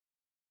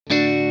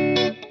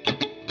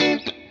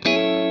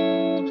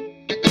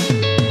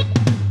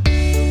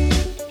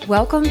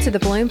Welcome to the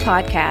Bloom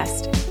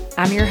Podcast.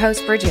 I'm your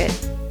host,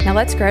 Bridget. Now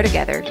let's grow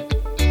together.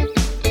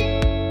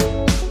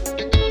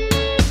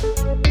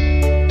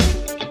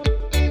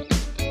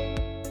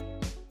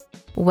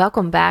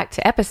 Welcome back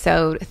to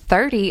episode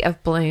 30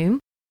 of Bloom.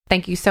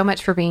 Thank you so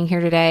much for being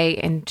here today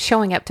and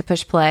showing up to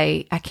push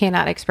play. I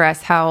cannot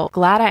express how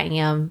glad I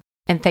am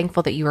and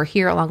thankful that you are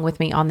here along with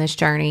me on this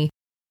journey.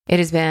 It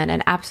has been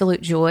an absolute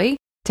joy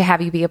to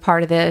have you be a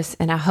part of this,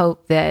 and I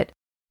hope that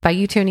by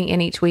you tuning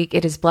in each week,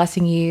 it is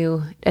blessing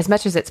you as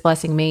much as it's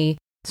blessing me.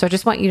 So I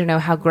just want you to know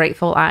how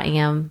grateful I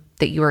am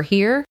that you are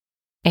here.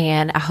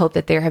 And I hope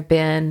that there have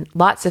been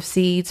lots of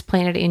seeds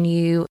planted in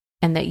you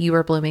and that you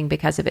are blooming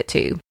because of it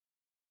too.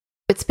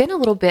 It's been a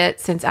little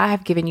bit since I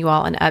have given you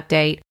all an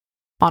update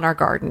on our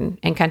garden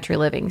and country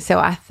living. So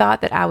I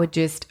thought that I would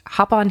just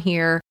hop on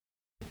here,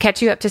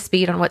 catch you up to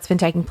speed on what's been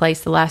taking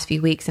place the last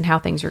few weeks and how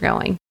things are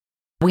going.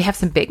 We have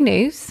some big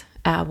news.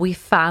 We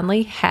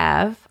finally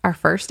have our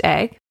first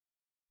egg.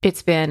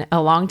 It's been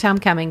a long time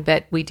coming,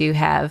 but we do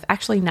have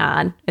actually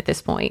 9 at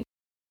this point.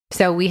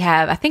 So we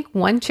have, I think,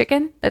 1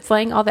 chicken that's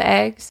laying all the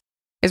eggs,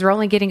 because we're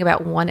only getting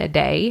about 1 a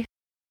day,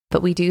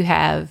 but we do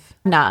have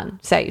 9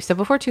 saved. So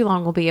before too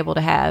long, we'll be able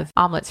to have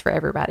omelets for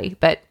everybody.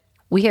 But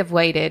we have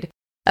waited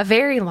a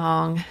very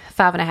long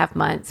 5.5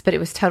 months, but it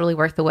was totally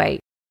worth the wait.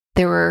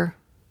 There were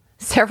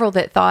several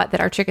that thought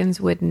that our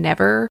chickens would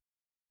never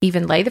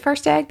even lay the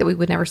first egg, that we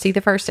would never see the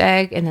first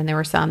egg. And then there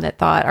were some that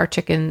thought our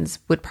chickens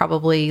would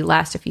probably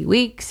last a few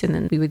weeks and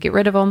then we would get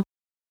rid of them.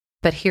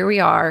 But here we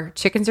are.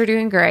 Chickens are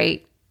doing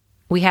great.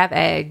 We have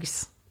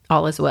eggs,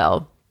 all is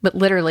well. But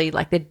literally,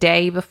 like the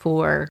day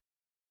before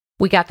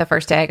we got the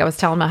first egg, I was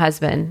telling my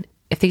husband,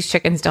 if these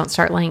chickens don't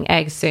start laying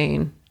eggs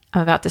soon,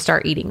 I'm about to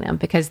start eating them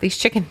because these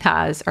chicken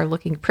thighs are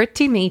looking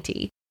pretty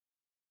meaty.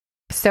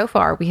 So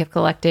far, we have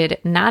collected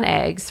 9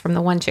 eggs from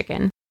the 1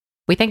 chicken.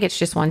 We think it's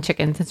just 1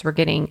 chicken since we're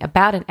getting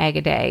about an egg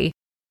a day.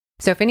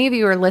 So if any of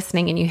you are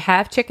listening and you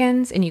have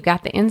chickens and you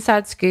got the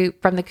inside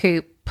scoop from the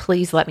coop,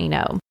 please let me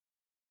know.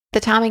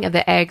 The timing of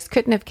the eggs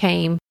couldn't have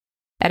came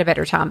at a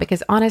better time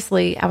because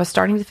honestly, I was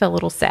starting to feel a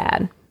little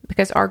sad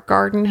because our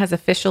garden has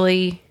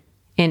officially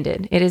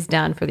ended. It is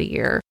done for the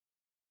year.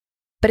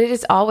 But it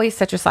is always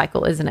such a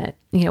cycle, isn't it?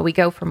 You know, we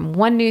go from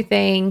one new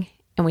thing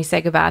and we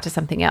say goodbye to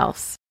something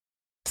else.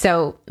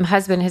 So my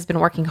husband has been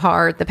working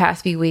hard the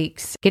past few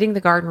weeks, getting the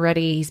garden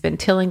ready. He's been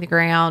tilling the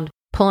ground,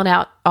 pulling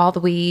out all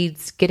the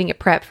weeds, getting it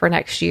prepped for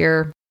next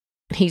year.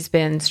 He's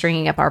been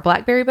stringing up our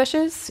blackberry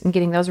bushes and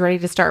getting those ready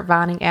to start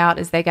vining out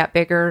as they got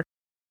bigger.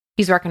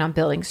 He's working on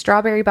building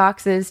strawberry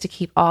boxes to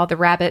keep all the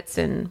rabbits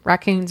and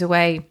raccoons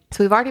away.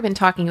 So we've already been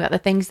talking about the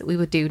things that we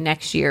would do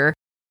next year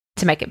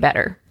to make it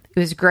better. It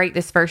was great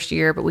this first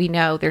year, but we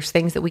know there's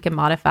things that we can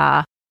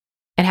modify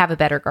and have a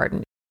better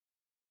garden.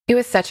 It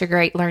was such a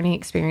great learning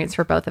experience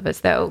for both of us,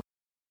 though.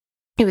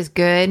 It was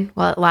good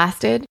while it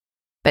lasted,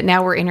 but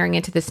now we're entering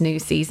into this new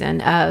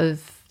season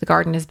of the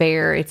garden is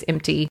bare, it's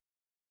empty.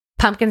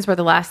 Pumpkins were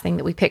the last thing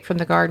that we picked from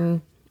the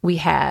garden. We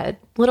had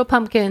little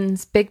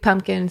pumpkins, big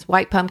pumpkins,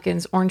 white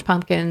pumpkins, orange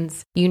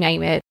pumpkins, you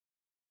name it.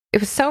 It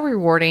was so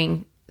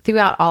rewarding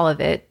throughout all of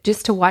it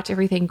just to watch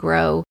everything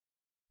grow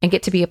and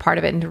get to be a part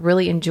of it and to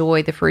really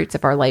enjoy the fruits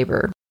of our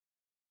labor.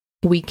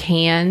 We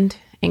canned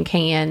and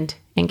canned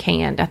and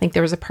canned. I think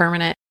there was a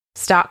permanent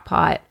stock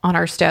pot on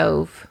our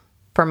stove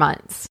for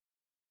months.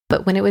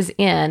 But when it was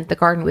in, the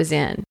garden was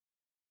in.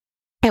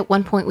 At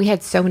one point, we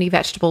had so many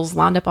vegetables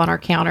lined up on our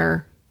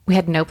counter, we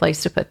had no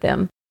place to put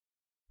them.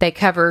 They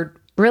covered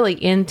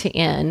really end to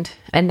end,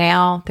 and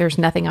now there's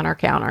nothing on our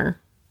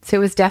counter. So it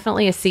was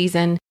definitely a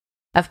season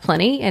of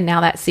plenty, and now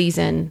that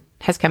season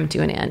has come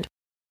to an end.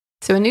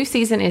 So a new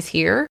season is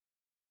here.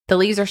 The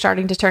leaves are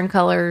starting to turn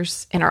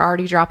colors and are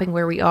already dropping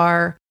where we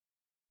are.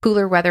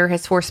 Cooler weather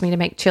has forced me to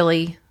make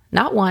chili,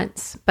 not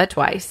once, but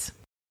twice.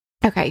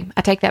 Okay,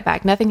 I take that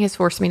back. Nothing has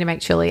forced me to make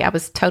chili. I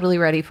was totally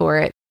ready for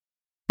it.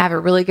 I have a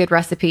really good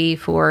recipe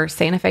for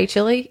Santa Fe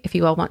chili. If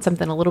you all want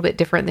something a little bit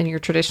different than your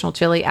traditional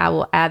chili, I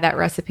will add that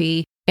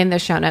recipe in the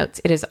show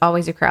notes. It is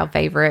always a crowd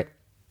favorite,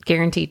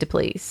 guaranteed to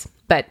please.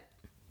 But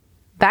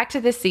back to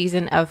this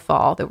season of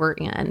fall that we're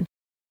in.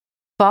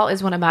 Fall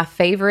is one of my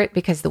favorite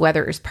because the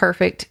weather is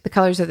perfect. The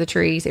colors of the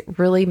trees, it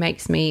really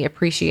makes me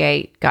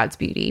appreciate God's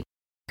beauty.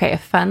 Okay, a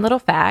fun little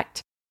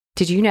fact.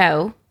 Did you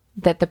know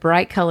that the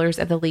bright colors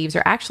of the leaves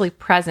are actually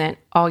present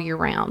all year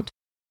round?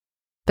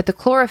 But the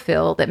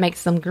chlorophyll that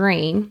makes them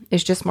green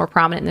is just more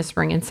prominent in the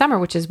spring and summer,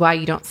 which is why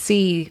you don't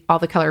see all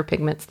the color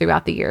pigments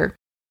throughout the year.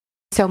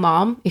 So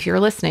Mom, if you're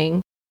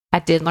listening, I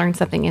did learn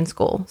something in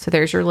school. So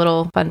there's your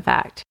little fun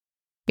fact.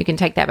 You can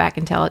take that back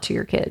and tell it to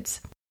your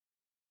kids.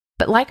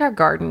 But like our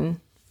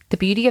garden, the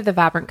beauty of the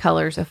vibrant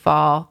colors of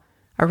fall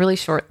are really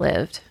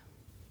short-lived.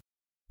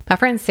 My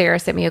friend Sarah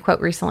sent me a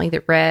quote recently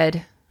that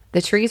read,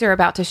 "The trees are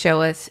about to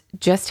show us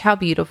just how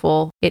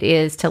beautiful it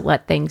is to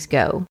let things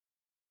go."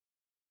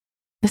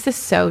 This is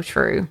so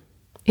true.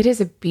 It is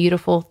a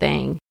beautiful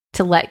thing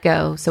to let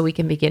go so we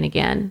can begin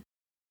again.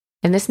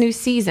 And this new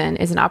season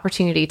is an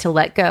opportunity to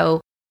let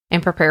go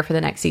and prepare for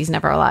the next season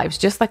of our lives,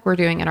 just like we're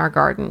doing in our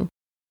garden.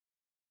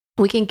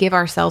 we can give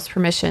ourselves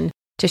permission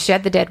to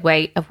shed the dead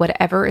weight of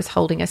whatever is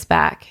holding us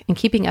back and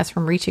keeping us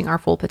from reaching our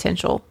full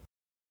potential.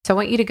 So I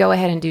want you to go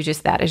ahead and do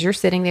just that. As you're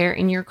sitting there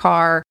in your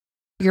car,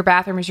 your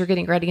bathroom, as you're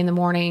getting ready in the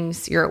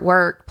mornings, you're at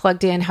work,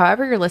 plugged in,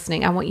 however you're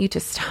listening, I want you to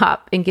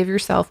stop and give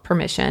yourself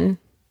permission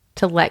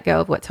to let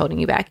go of what's holding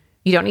you back.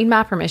 You don't need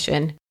my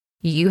permission.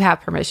 You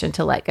have permission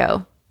to let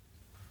go.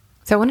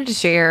 So I wanted to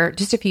share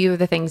just a few of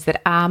the things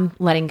that I'm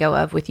letting go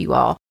of with you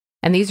all.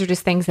 And these are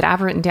just things that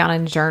I've written down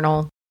in a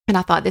journal. And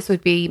I thought this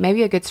would be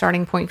maybe a good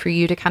starting point for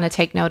you to kind of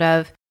take note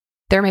of.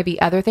 There may be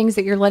other things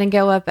that you're letting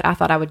go of, but I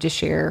thought I would just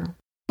share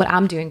what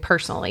I'm doing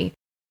personally.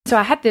 So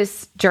I had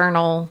this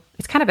journal.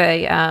 It's kind of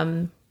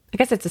I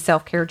guess it's a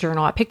self-care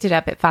journal. I picked it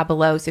up at Five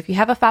Below. So if you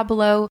have a Five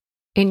Below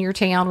in your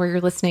town where you're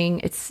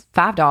listening, it's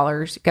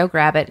 $5. Go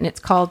grab it. And it's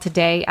called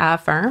Today I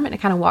Affirm. And it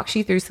kind of walks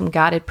you through some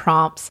guided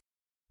prompts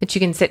that you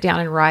can sit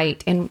down and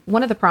write. And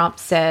one of the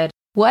prompts said,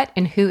 what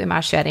and who am I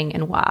shedding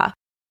and why?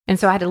 And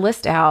so I had to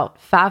list out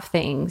 5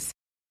 things.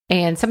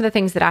 And some of the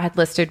things that I had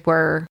listed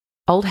were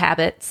old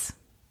habits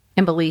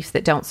and beliefs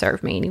that don't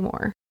serve me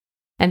anymore.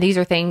 And these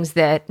are things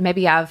that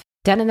maybe I've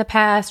done in the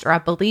past or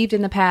I've believed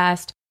in the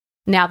past.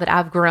 Now that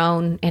I've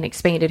grown and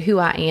expanded who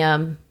I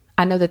am,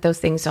 I know that those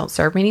things don't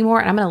serve me anymore.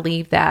 And I'm going to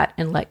leave that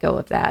and let go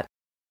of that.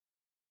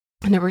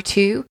 And number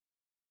 2,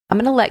 I'm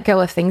going to let go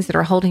of things that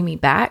are holding me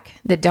back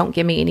that don't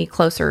get me any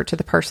closer to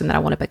the person that I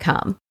want to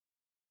become.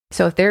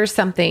 So if there's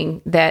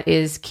something that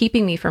is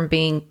keeping me from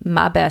being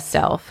my best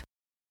self,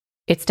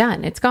 it's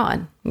done. It's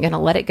gone. I'm going to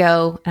let it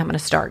go and I'm going to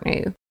start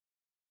new.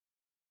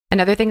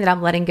 Another thing that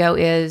I'm letting go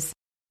is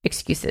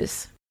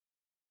excuses.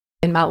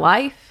 In my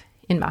life,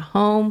 in my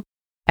home,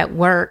 at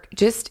work,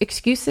 just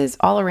excuses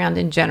all around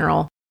in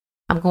general.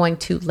 I'm going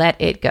to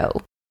let it go.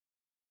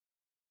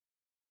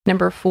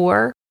 Number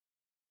 4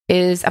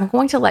 is I'm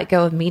going to let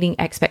go of meeting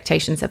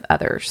expectations of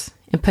others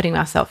and putting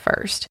myself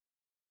first.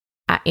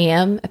 I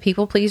am a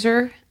people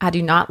pleaser. I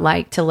do not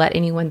like to let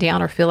anyone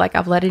down or feel like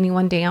I've let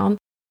anyone down.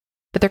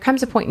 But there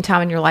comes a point in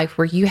time in your life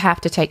where you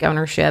have to take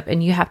ownership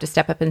and you have to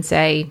step up and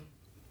say,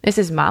 this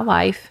is my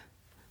life,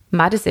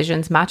 my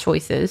decisions, my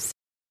choices,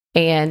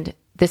 and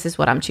this is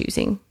what I'm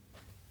choosing.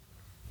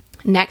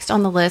 Next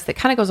on the list that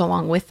kind of goes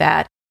along with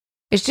that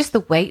is just the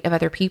weight of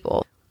other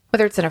people,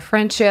 whether it's in a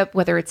friendship,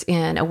 whether it's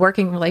in a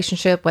working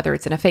relationship, whether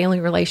it's in a family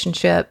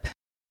relationship.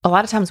 A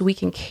lot of times we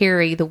can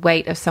carry the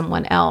weight of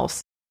someone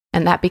else,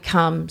 and that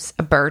becomes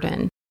a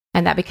burden.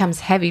 And that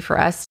becomes heavy for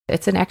us.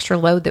 It's an extra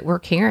load that we're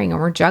carrying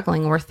and we're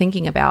juggling and we're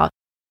thinking about.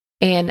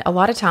 And a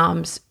lot of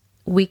times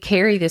we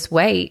carry this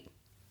weight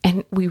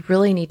and we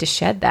really need to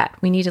shed that.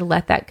 We need to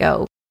let that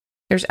go.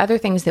 There's other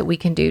things that we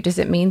can do. Does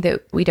it mean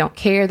that we don't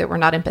care, that we're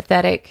not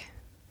empathetic?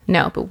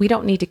 No, but we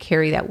don't need to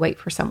carry that weight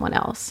for someone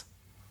else.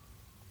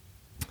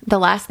 The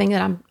last thing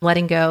that I'm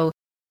letting go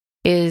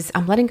is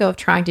I'm letting go of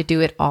trying to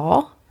do it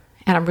all.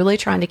 And I'm really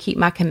trying to keep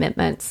my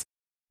commitments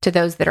to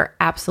those that are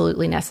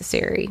absolutely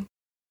necessary.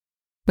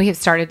 We have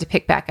started to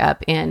pick back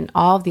up in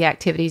all of the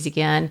activities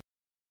again.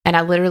 And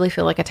I literally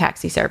feel like a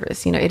taxi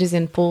service. You know, it is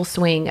in full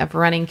swing of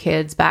running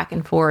kids back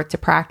and forth to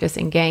practice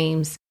and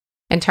games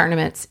and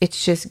tournaments.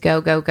 It's just go,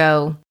 go,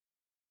 go,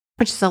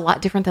 which is a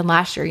lot different than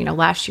last year. You know,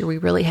 last year we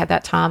really had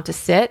that time to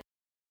sit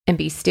and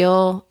be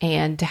still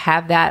and to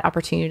have that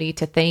opportunity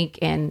to think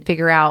and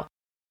figure out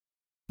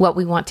what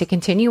we want to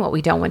continue, what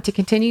we don't want to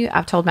continue.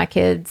 I've told my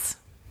kids,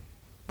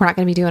 we're not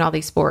going to be doing all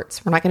these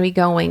sports. We're not going to be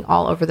going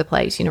all over the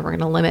place. You know, we're going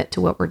to limit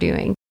to what we're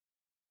doing.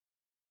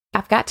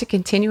 I've got to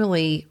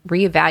continually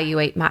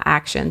reevaluate my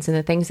actions and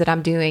the things that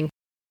I'm doing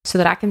so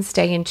that I can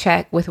stay in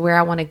check with where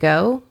I want to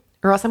go,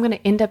 or else I'm going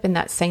to end up in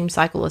that same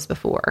cycle as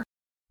before.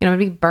 You know, I'm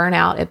going to be burnt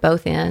out at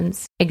both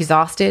ends,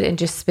 exhausted, and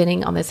just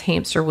spinning on this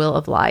hamster wheel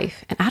of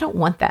life. And I don't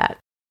want that.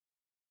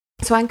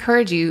 So I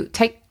encourage you,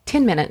 take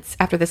 10 minutes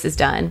after this is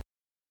done,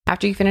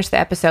 after you finish the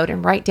episode,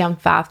 and write down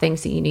 5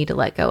 things that you need to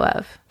let go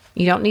of.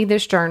 You don't need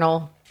this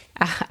journal.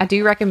 I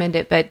do recommend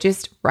it, but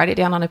just write it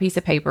down on a piece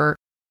of paper.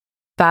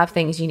 5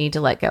 things you need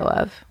to let go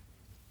of.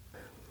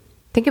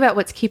 Think about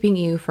what's keeping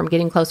you from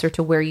getting closer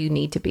to where you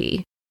need to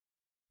be.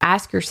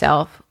 Ask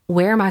yourself,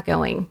 where am I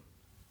going?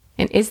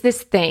 And is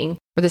this thing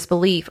or this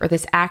belief or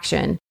this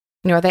action,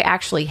 you know, are they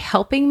actually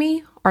helping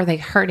me? Or are they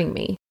hurting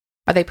me?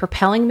 Are they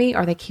propelling me? Or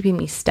are they keeping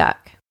me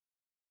stuck?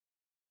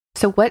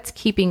 So what's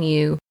keeping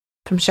you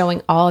from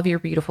showing all of your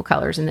beautiful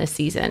colors in this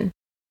season?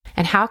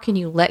 And how can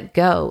you let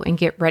go and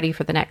get ready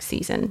for the next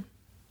season?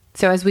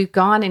 So as we've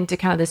gone into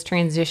kind of this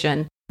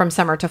transition from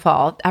summer to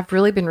fall, I've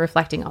really been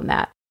reflecting on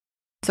that.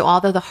 So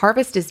although the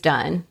harvest is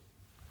done,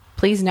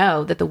 please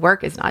know that the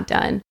work is not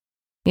done.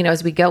 You know,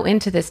 as we go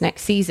into this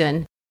next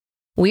season,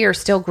 we are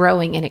still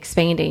growing and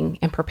expanding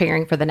and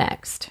preparing for the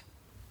next.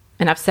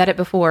 And I've said it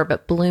before,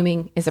 but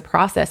blooming is a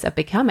process of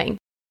becoming.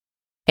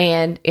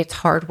 And it's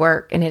hard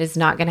work and it is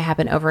not going to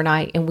happen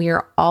overnight. And we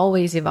are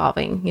always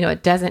evolving. You know,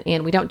 it doesn't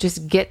end. We don't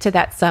just get to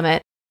that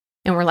summit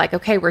and we're like,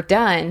 okay, we're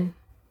done.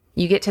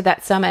 You get to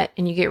that summit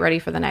and you get ready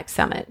for the next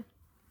summit.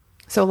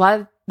 So a lot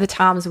of the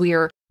times we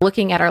are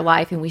looking at our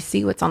life and we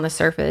see what's on the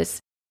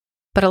surface.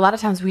 But a lot of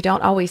times we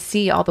don't always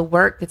see all the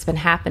work that's been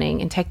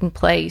happening and taking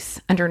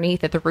place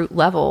underneath at the root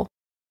level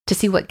to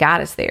see what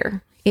got us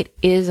there. It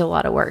is a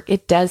lot of work.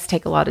 It does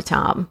take a lot of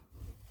time.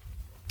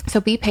 So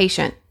be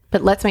patient,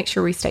 but let's make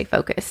sure we stay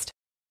focused.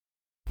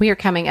 We are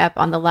coming up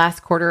on the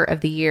last quarter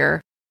of the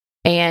year,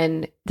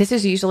 and this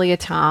is usually a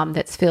time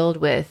that's filled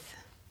with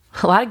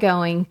a lot of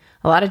going,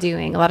 a lot of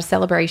doing, a lot of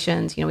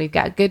celebrations. We've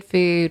got good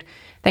food,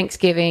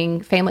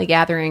 Thanksgiving, family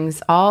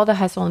gatherings, all the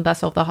hustle and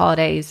bustle of the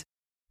holidays.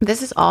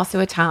 This is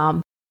also a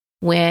time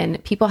when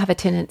people have a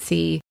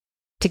tendency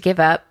to give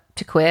up,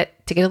 to quit,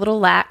 to get a little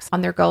lax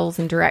on their goals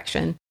and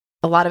direction.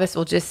 A lot of us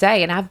will just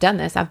say, and I've done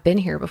this, I've been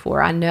here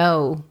before, I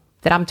know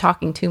that I'm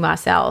talking to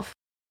myself.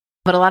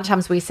 But a lot of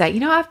times we say,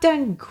 I've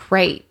done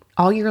great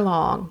all year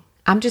long.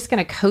 I'm just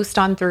going to coast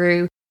on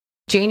through.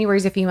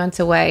 January's a few months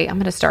away. I'm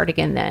going to start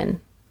again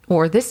then.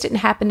 Or this didn't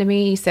happen to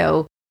me,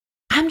 so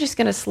I'm just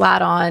going to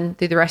slide on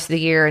through the rest of the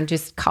year and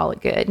just call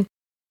it good.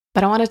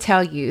 But I want to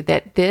tell you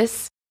that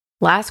this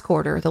last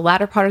quarter, the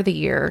latter part of the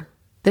year,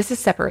 this is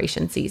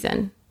separation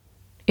season.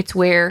 It's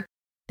where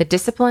the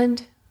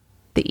disciplined,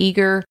 the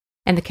eager,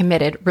 and the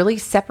committed really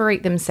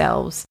separate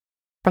themselves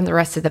from the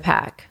rest of the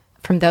pack,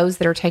 from those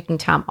that are taking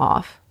time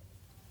off.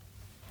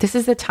 This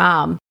is the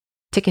time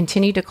to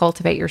continue to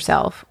cultivate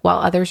yourself while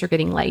others are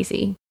getting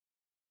lazy.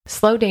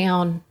 Slow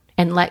down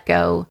and let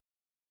go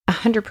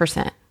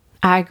 100%.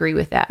 I agree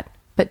with that,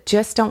 but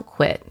just don't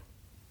quit.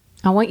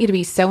 I want you to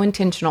be so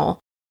intentional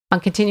on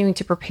continuing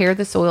to prepare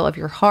the soil of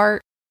your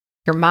heart,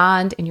 your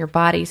mind, and your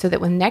body so that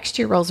when next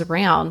year rolls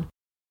around,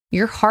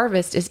 your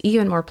harvest is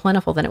even more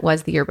plentiful than it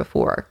was the year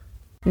before.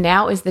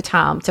 Now is the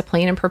time to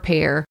plan and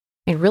prepare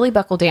and really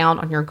buckle down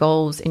on your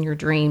goals and your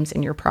dreams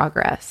and your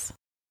progress.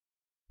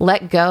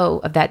 Let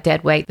go of that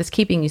dead weight that's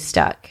keeping you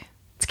stuck.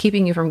 It's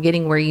keeping you from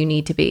getting where you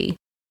need to be.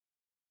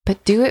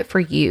 But do it for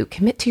you.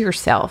 Commit to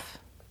yourself.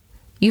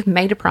 You've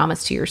made a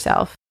promise to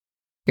yourself.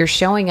 You're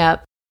showing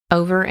up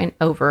over and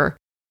over.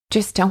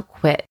 Just don't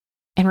quit.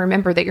 And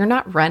remember that you're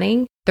not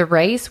running the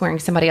race wearing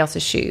somebody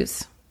else's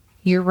shoes.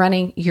 You're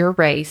running your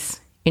race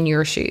in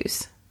your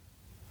shoes.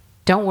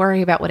 Don't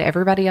worry about what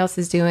everybody else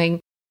is doing.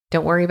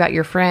 Don't worry about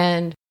your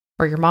friend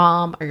or your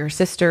mom or your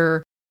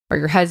sister or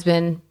your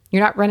husband.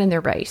 You're not running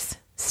their race.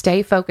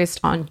 Stay focused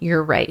on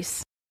your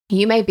race.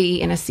 You may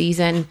be in a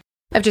season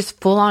of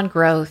just full-on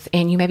growth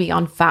and you may be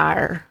on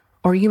fire,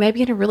 or you may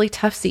be in a really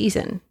tough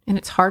season and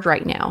it's hard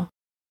right now.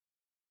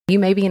 You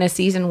may be in a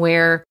season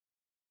where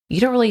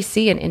you don't really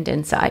see an end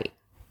in sight.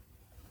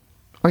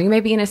 Or you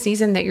may be in a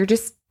season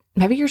that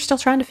maybe you're still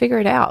trying to figure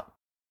it out.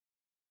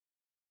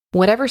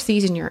 Whatever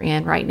season you're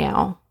in right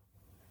now,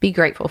 be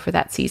grateful for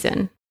that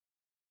season.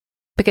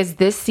 Because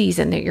this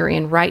season that you're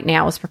in right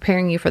now is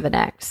preparing you for the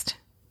next.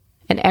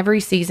 And every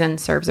season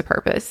serves a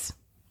purpose.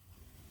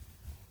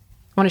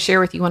 I want to share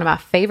with you one of my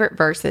favorite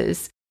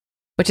verses,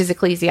 which is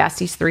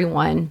Ecclesiastes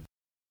 3:1.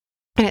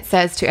 And it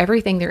says, "To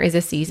everything there is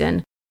a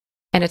season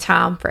and a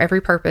time for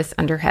every purpose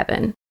under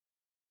heaven."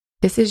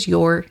 This is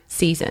your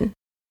season.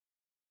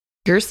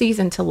 Your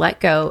season to let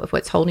go of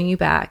what's holding you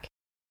back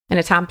and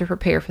a time to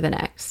prepare for the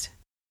next.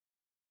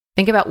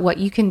 Think about what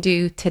you can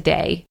do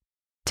today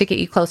to get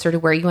you closer to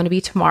where you want to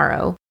be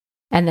tomorrow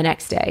and the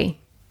next day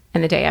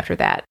and the day after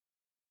that.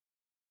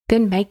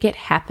 Then make it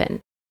happen.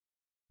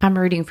 I'm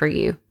rooting for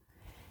you,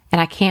 and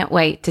I can't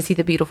wait to see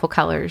the beautiful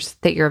colors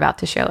that you're about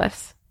to show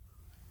us.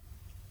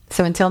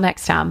 So until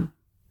next time,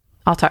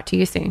 I'll talk to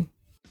you soon.